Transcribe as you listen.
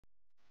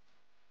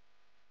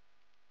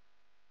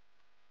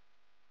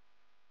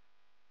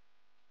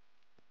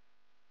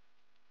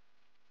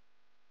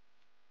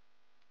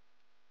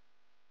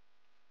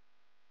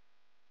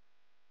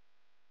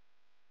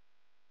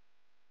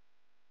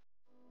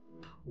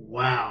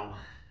Wow,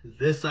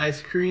 this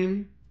ice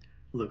cream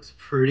looks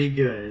pretty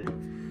good.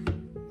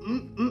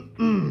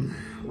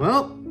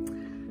 Well,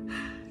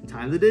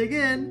 time to dig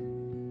in.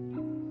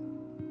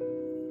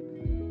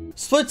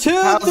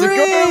 Splatoon 3!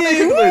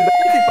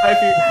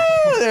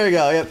 There we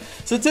go, yep.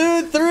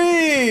 Splatoon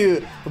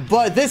 3!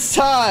 But this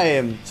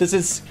time, since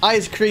it's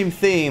ice cream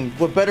themed,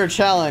 what better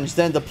challenge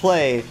than to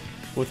play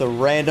with a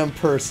random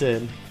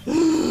person?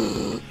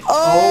 Oh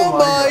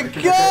my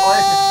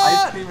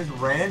god! Ice cream is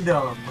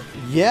random.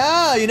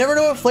 Yeah, you never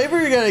know what flavor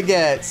you're gonna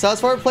get. So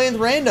that's why we're playing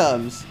with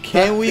randoms.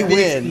 Can we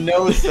win? Makes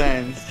no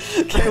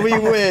sense. Can we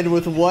win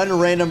with one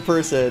random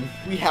person?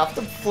 We have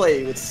to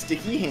play with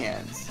sticky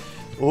hands.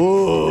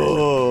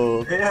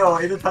 Ooh. Ew,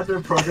 either touch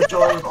a pro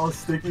controller with all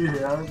sticky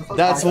hands.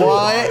 That's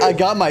why I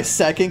got my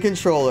second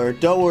controller.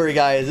 Don't worry,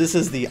 guys. This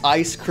is the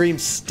ice cream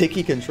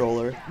sticky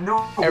controller.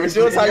 No. Every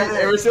single time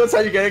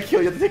you get a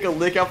kill, you have to take a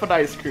lick off an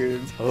ice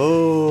cream.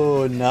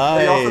 Oh,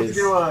 nice.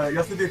 You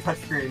have to do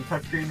touchscreen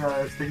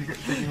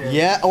sticky hands.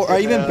 Yeah, or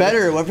even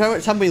better,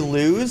 every time we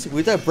lose,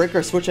 we have to break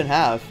our switch in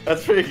half.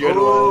 That's pretty good.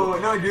 Oh,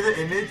 no, do the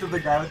image of the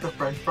guy with the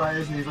french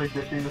fries and he's like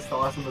dipping the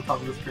sauce on the top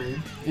of the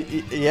screen.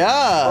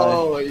 Yeah.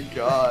 Oh my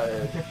god.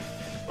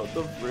 What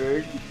the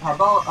frick? How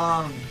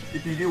about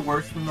if you do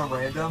worse than the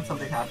random,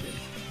 something happens.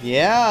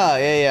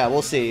 Yeah.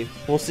 We'll see.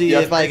 We'll see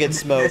if I get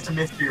smoked. It's a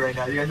mystery right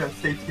now. You guys have to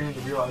stay tuned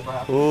to realize what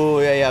happens. Oh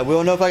yeah. We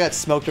don't know if I got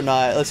smoked or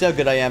not. Let's see how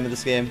good I am in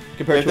this game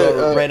compared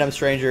to a random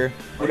stranger.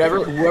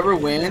 Whoever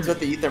wins, have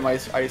to eat their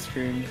ice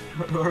cream.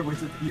 Whoever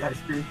wins to eat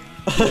ice cream.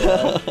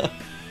 Yeah.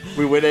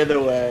 We win either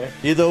way.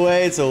 Either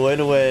way, it's a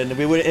win-win.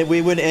 We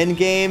win in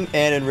game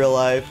and in real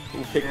life.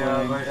 We'll pick yeah,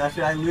 one. but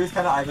actually I lose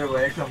kind of either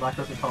way because I'm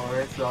lactose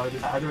intolerant, so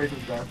either way is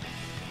best.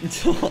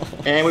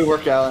 And we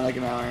work out in like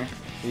an hour.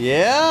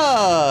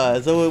 Yeah,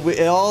 so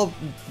it all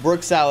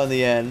works out in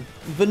the end.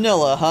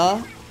 Vanilla,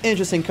 huh?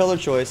 Interesting color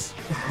choice.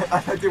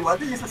 Dude, why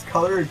did they use this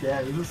color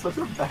again? This is such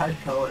a bad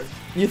color.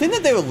 You think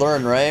that they would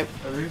learn, right?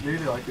 Maybe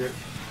they like it.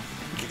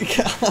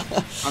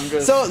 I'm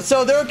good.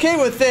 So they're okay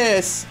with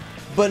this,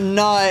 but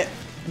not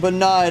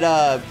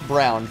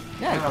brown.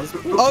 Yeah.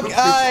 Okay,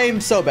 I'm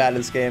so bad at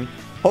this game.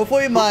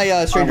 Hopefully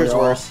my stranger's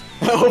worse.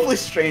 Hopefully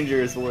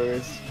stranger is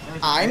worse.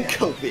 I'm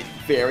coping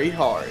very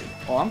hard.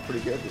 Oh, I'm pretty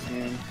good at this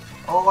game.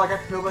 Oh, I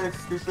got killed by a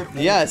stupid.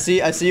 Yeah, I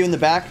see you in the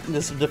back,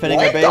 just defending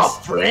our base.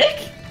 What the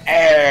frick?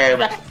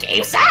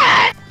 Game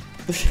set!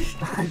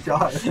 Oh my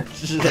god.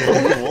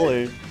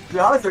 Holy. To be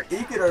honest, they're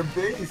eking our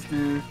base,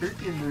 dude.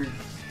 Freaking,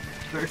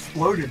 they're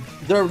exploding.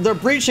 They're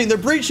breaching. They're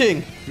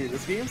breaching. Dude,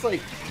 this game's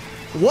like.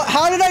 What?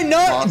 How did I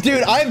not? Awesome.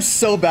 Dude, I'm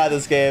so bad at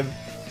this game.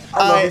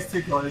 I love these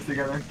two colors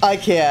together. I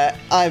can't.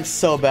 I'm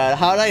so bad.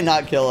 How did I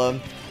not kill him?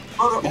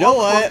 Oh, you know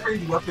what?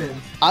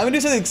 Weapons. I'm gonna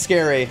do something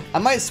scary. I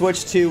might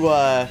switch to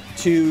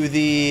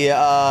the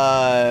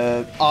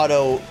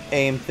auto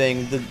aim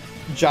thing, the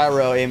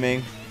gyro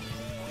aiming.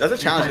 That's a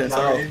challenge in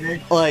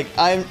itself. Like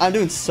I'm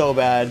doing so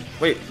bad.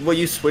 Wait, will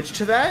you switch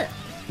to that?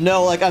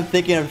 No, like I'm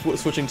thinking of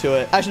switching to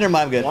it. Actually, never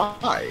mind. I'm good.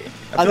 Why?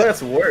 I feel like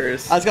that's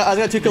worse. I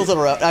got 2 kills in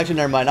a row. Actually,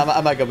 never mind.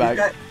 I might go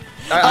back.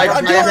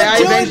 I'm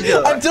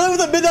dealing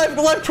with a midnight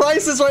life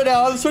crisis right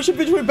now. I'm switching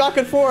between back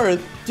and forth.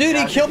 Dude,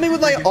 he killed me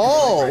with my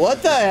ult.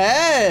 What the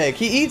heck?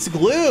 He eats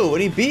glue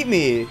and he beat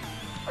me.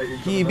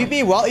 He beat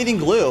me while eating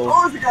glue.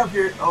 Oh, there's a guy up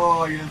here.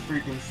 Oh, you just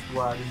freaking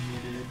splatted me,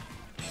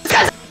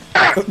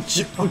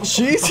 dude.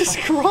 Jesus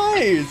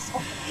Christ.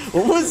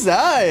 What was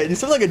that? You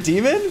sound like a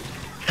demon?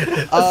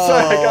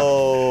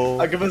 Oh,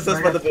 I got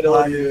possessed by the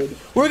vanilla dude.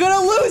 We're gonna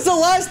lose the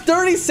last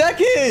 30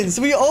 seconds.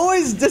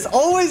 This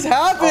always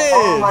happens.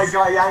 Oh my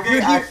god, yeah, I'm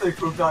getting actually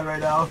pooped on right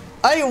now.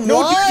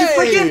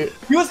 Why? Dude,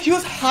 he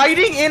was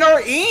hiding in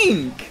our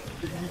ink.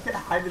 You can't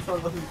hide in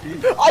someone else's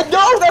feet. I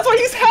know, that's why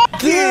he's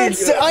hacking. Dude,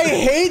 I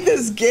hate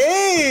this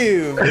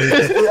game.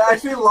 We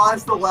actually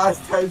lost the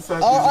last 10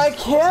 seconds. Oh, I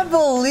can't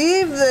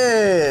believe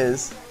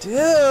this.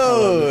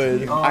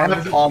 Dude. I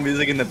have calm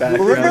music in the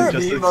background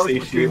just to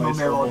satiate my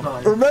soul.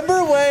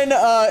 Remember when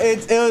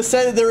it was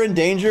said that they're in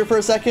danger for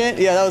a second?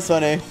 Yeah, that was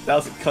funny.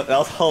 That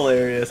was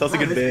hilarious. That was a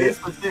good bit.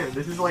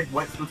 This is like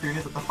what Splatoon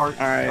is at the heart.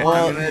 Alright.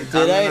 Well,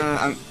 did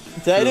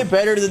I do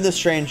better than the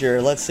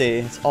stranger? Let's see.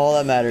 It's all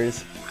that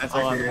matters. That's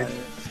all that matters.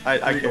 I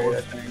carried,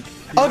 I think.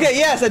 Okay,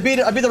 yes, I beat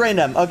the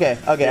random. Okay,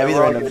 I beat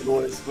the random.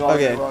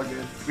 Okay.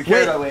 We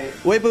carried our weight.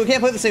 Wait, but we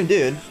can't play the same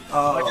dude.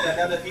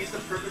 That defeats the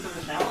purpose of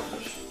the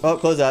challenge. Oh,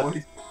 close that. Oh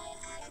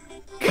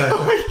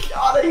my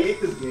god, I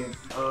hate this game.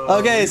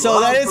 Okay,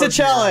 so that is a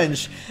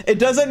challenge. It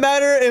doesn't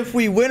matter if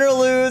we win or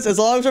lose, as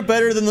long as we're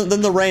better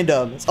than the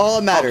random. It's all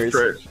that matters.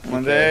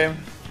 One day.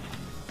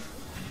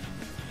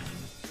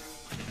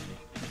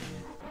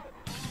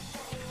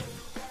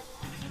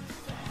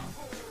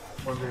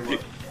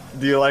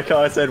 Do you like how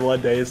I said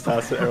one day is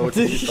toss it everyone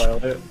to be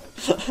silent?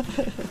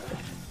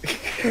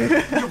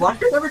 Dude, why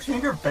do you never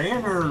change your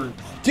banner?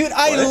 Dude,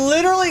 I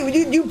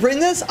literally, you bring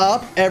this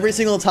up every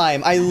single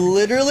time. I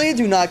literally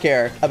do not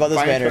care about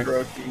this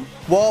banner.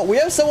 Well, we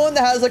have someone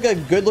that has like a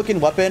good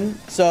looking weapon,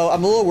 so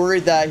I'm a little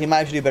worried that he might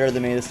actually do better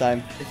than me this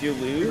time. If you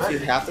lose, you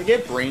have to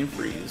get brain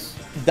freeze.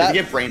 Did you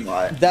get brain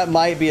rot? That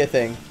might be a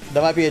thing.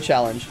 That might be a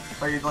challenge.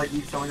 Or you like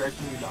eat so much ice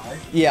cream you die?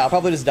 Yeah, I'll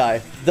probably just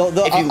die. I'll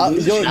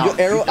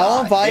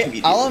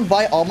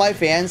invite all my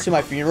fans to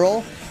my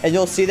funeral, and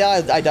you'll see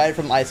that I died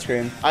from ice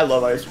cream. I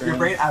love ice cream. Your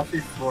brain actually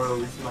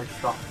flows and like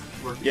stop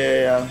working.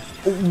 Yeah.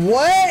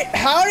 What?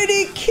 How did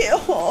he kill?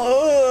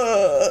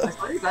 I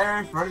saw you die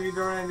in front of you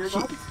during your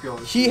dodging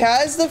skills. He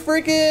has the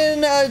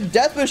freaking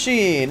death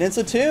machine. It's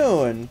a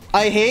tune.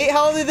 I hate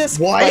how they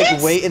just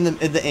like wait in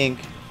the ink.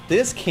 They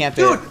just camp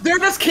it. Dude, they're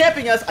just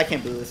camping us. I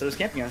can't believe this. They're just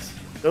camping us.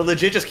 They're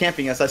legit just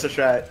camping us. That's a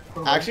strat.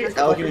 Actually,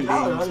 elegant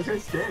beings. They're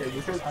scared.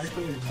 They're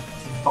actually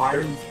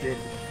vilely scared.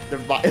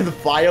 They're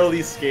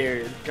vilely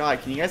scared.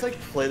 God, can you guys like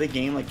play the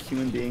game like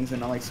human beings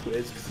and not like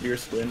squids? Because you're a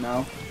squid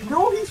now.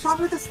 No, he shot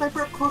me with the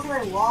sniper up close and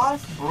I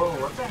lost, bro.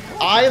 What the hell?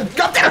 I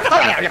got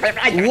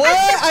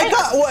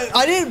that. What?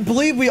 I didn't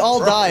believe we all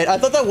died. I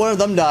thought that one of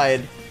them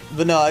died.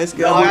 But no, I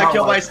got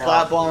killed by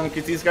Splat Bomb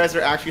because these guys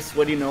are actually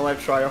sweaty no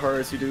life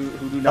tryhards who do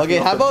nothing. Okay,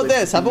 how about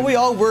this? How about we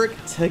all work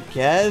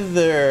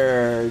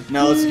together?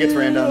 No, let's get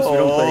randoms. We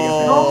don't play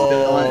against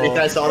randoms. If you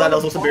guys saw that, that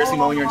was the most embarrassing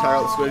moment in your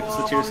entire Switch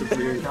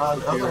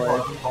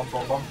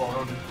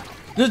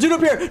There's dude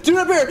up here! Dude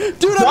up here!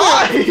 Dude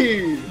up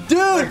here!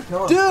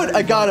 Dude!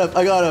 I got him.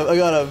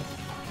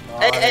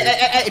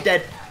 Hey,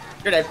 dead.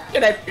 You're dead.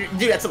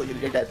 Dude, that's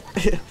you're dead.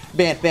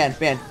 Ban. I'm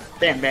gonna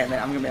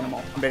ban them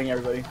all. I'm banning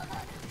everybody.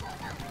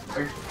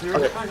 Okay.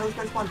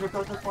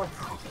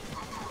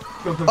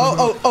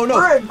 Oh no!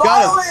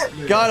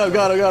 Got him!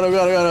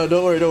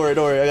 Don't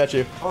worry. I got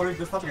you. Oh, there's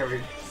nothing over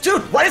here.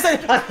 Dude, why is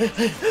it?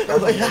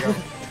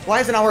 Why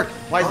is it not work?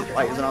 Why is it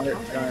not work? I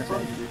don't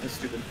understand. It's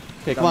stupid.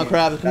 Okay, come on,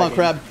 crab.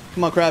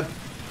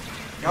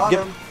 Got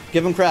him.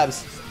 Give him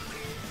crabs.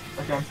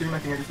 Okay, I'm shooting my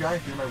thing at this guy.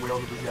 Shooting my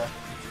whales at this guy.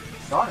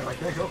 Got him. I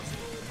can't go.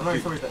 I'm not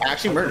even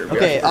actually murdered.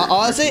 Okay,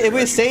 honestly, if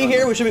we stay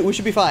here, we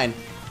should be fine.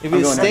 If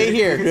we stay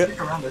here,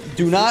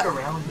 do not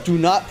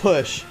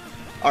push.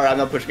 Alright, I'm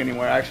not pushing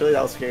anymore. Actually,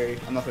 that was scary.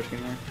 I'm not pushing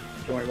anymore.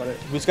 Don't worry about it.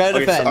 We just gotta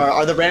defend. So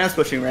are the randoms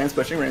pushing? Ran's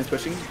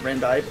pushing. Ran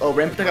died. Oh,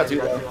 Ran took out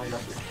two though.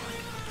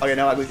 Okay,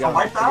 no, we got.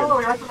 Let's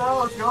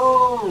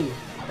go.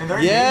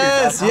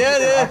 Yes,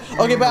 yeah.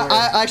 Okay, but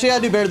I actually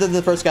gotta do better than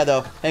the first guy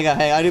though. Hang on.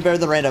 I do better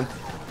than random.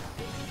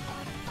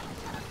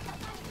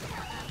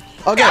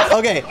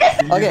 Okay,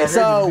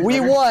 so we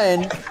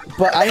won,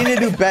 but I need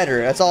to do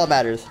better. That's all that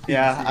matters.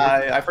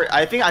 Yeah,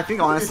 I think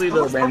honestly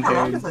the Ren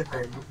carried.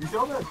 You see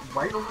all that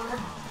white over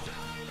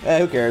there?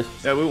 Who cares?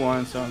 Yeah, we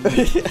won, so. I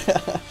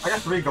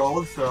got 3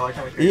 golds, so I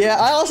kind of. Yeah,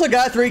 I also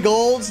got 3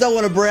 golds. Don't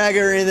want to brag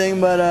or anything,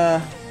 but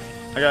I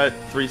got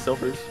 3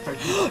 silvers.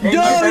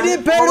 No, we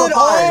did better than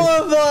all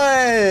of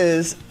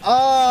us!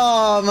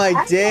 Oh,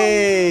 my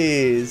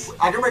days.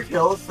 I got my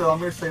kills, so I'm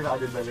gonna say that I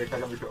did better because I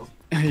got my kills.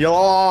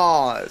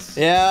 Yoss.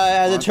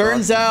 Yeah, as it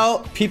turns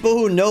out, people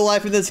who know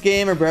life in this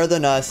game are better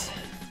than us.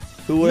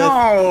 Who would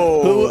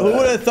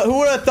have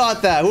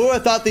thought that? Who would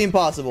have thought the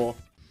impossible?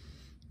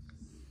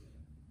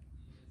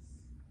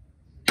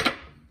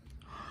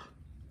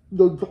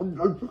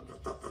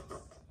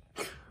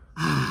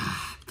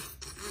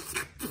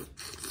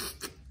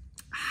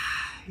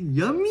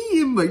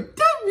 Yummy in my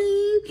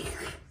tummy.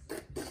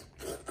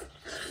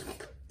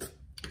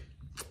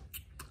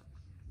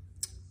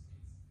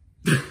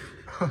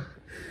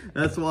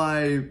 That's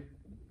why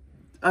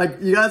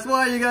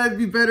you gotta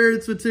be better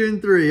at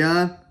Splatoon 3,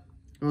 huh?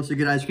 Or else you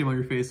get ice cream on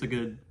your face like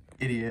an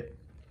idiot.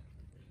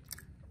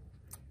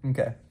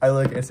 Okay,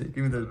 I see.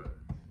 Give me the.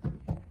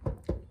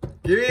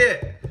 Give me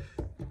it.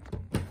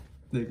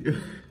 Thank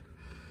you.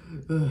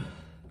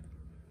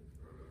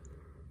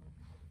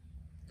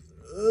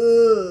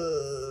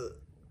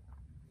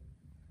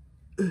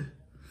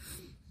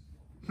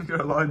 You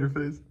got a lot on your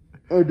face.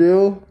 I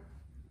do.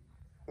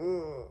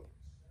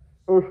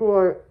 That's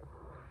why.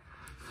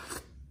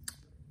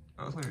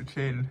 That's on your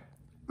chin.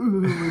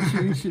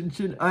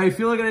 Chin. I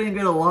feel like I didn't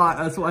get a lot.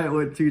 That's why I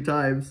went 2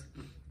 times.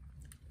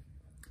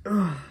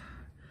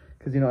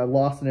 Because, I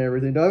lost and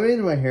everything. Do I have anything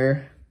in my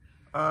hair?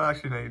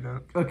 Actually, no, you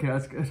don't. Okay,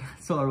 that's good.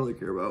 That's all I really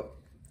care about.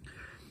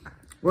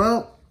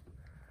 Well,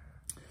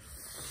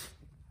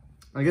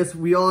 I guess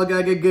we all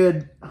gotta get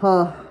good,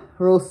 huh?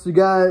 Or else you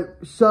gotta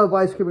shove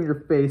ice cream in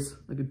your face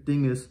like a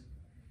dingus.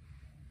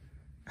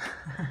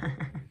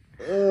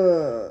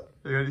 You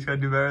just gotta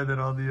do better than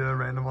all the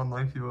random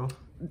online people.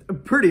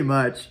 Pretty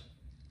much.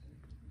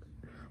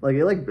 Like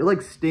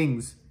it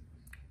stings.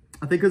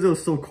 I think because it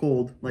was so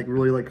cold, like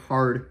really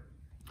hard.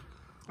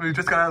 Well, you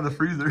just got out of the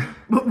freezer.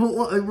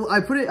 Well,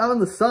 I put it out in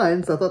the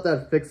sun, so I thought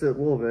that'd fix it a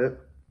little bit.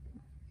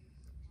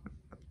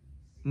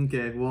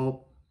 Okay,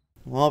 well,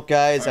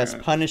 guys, as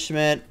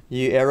punishment,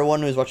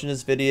 everyone who's watching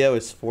this video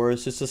is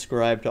forced to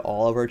subscribe to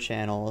all of our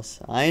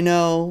channels. I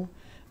know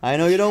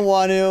you don't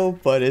want to,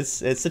 but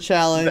it's a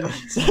challenge.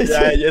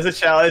 Yeah, it's a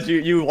challenge.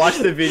 You watch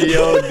the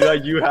video,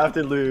 you have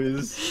to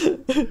lose.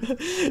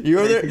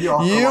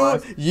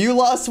 You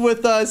lost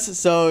with us,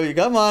 so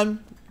come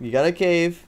on, you gotta cave.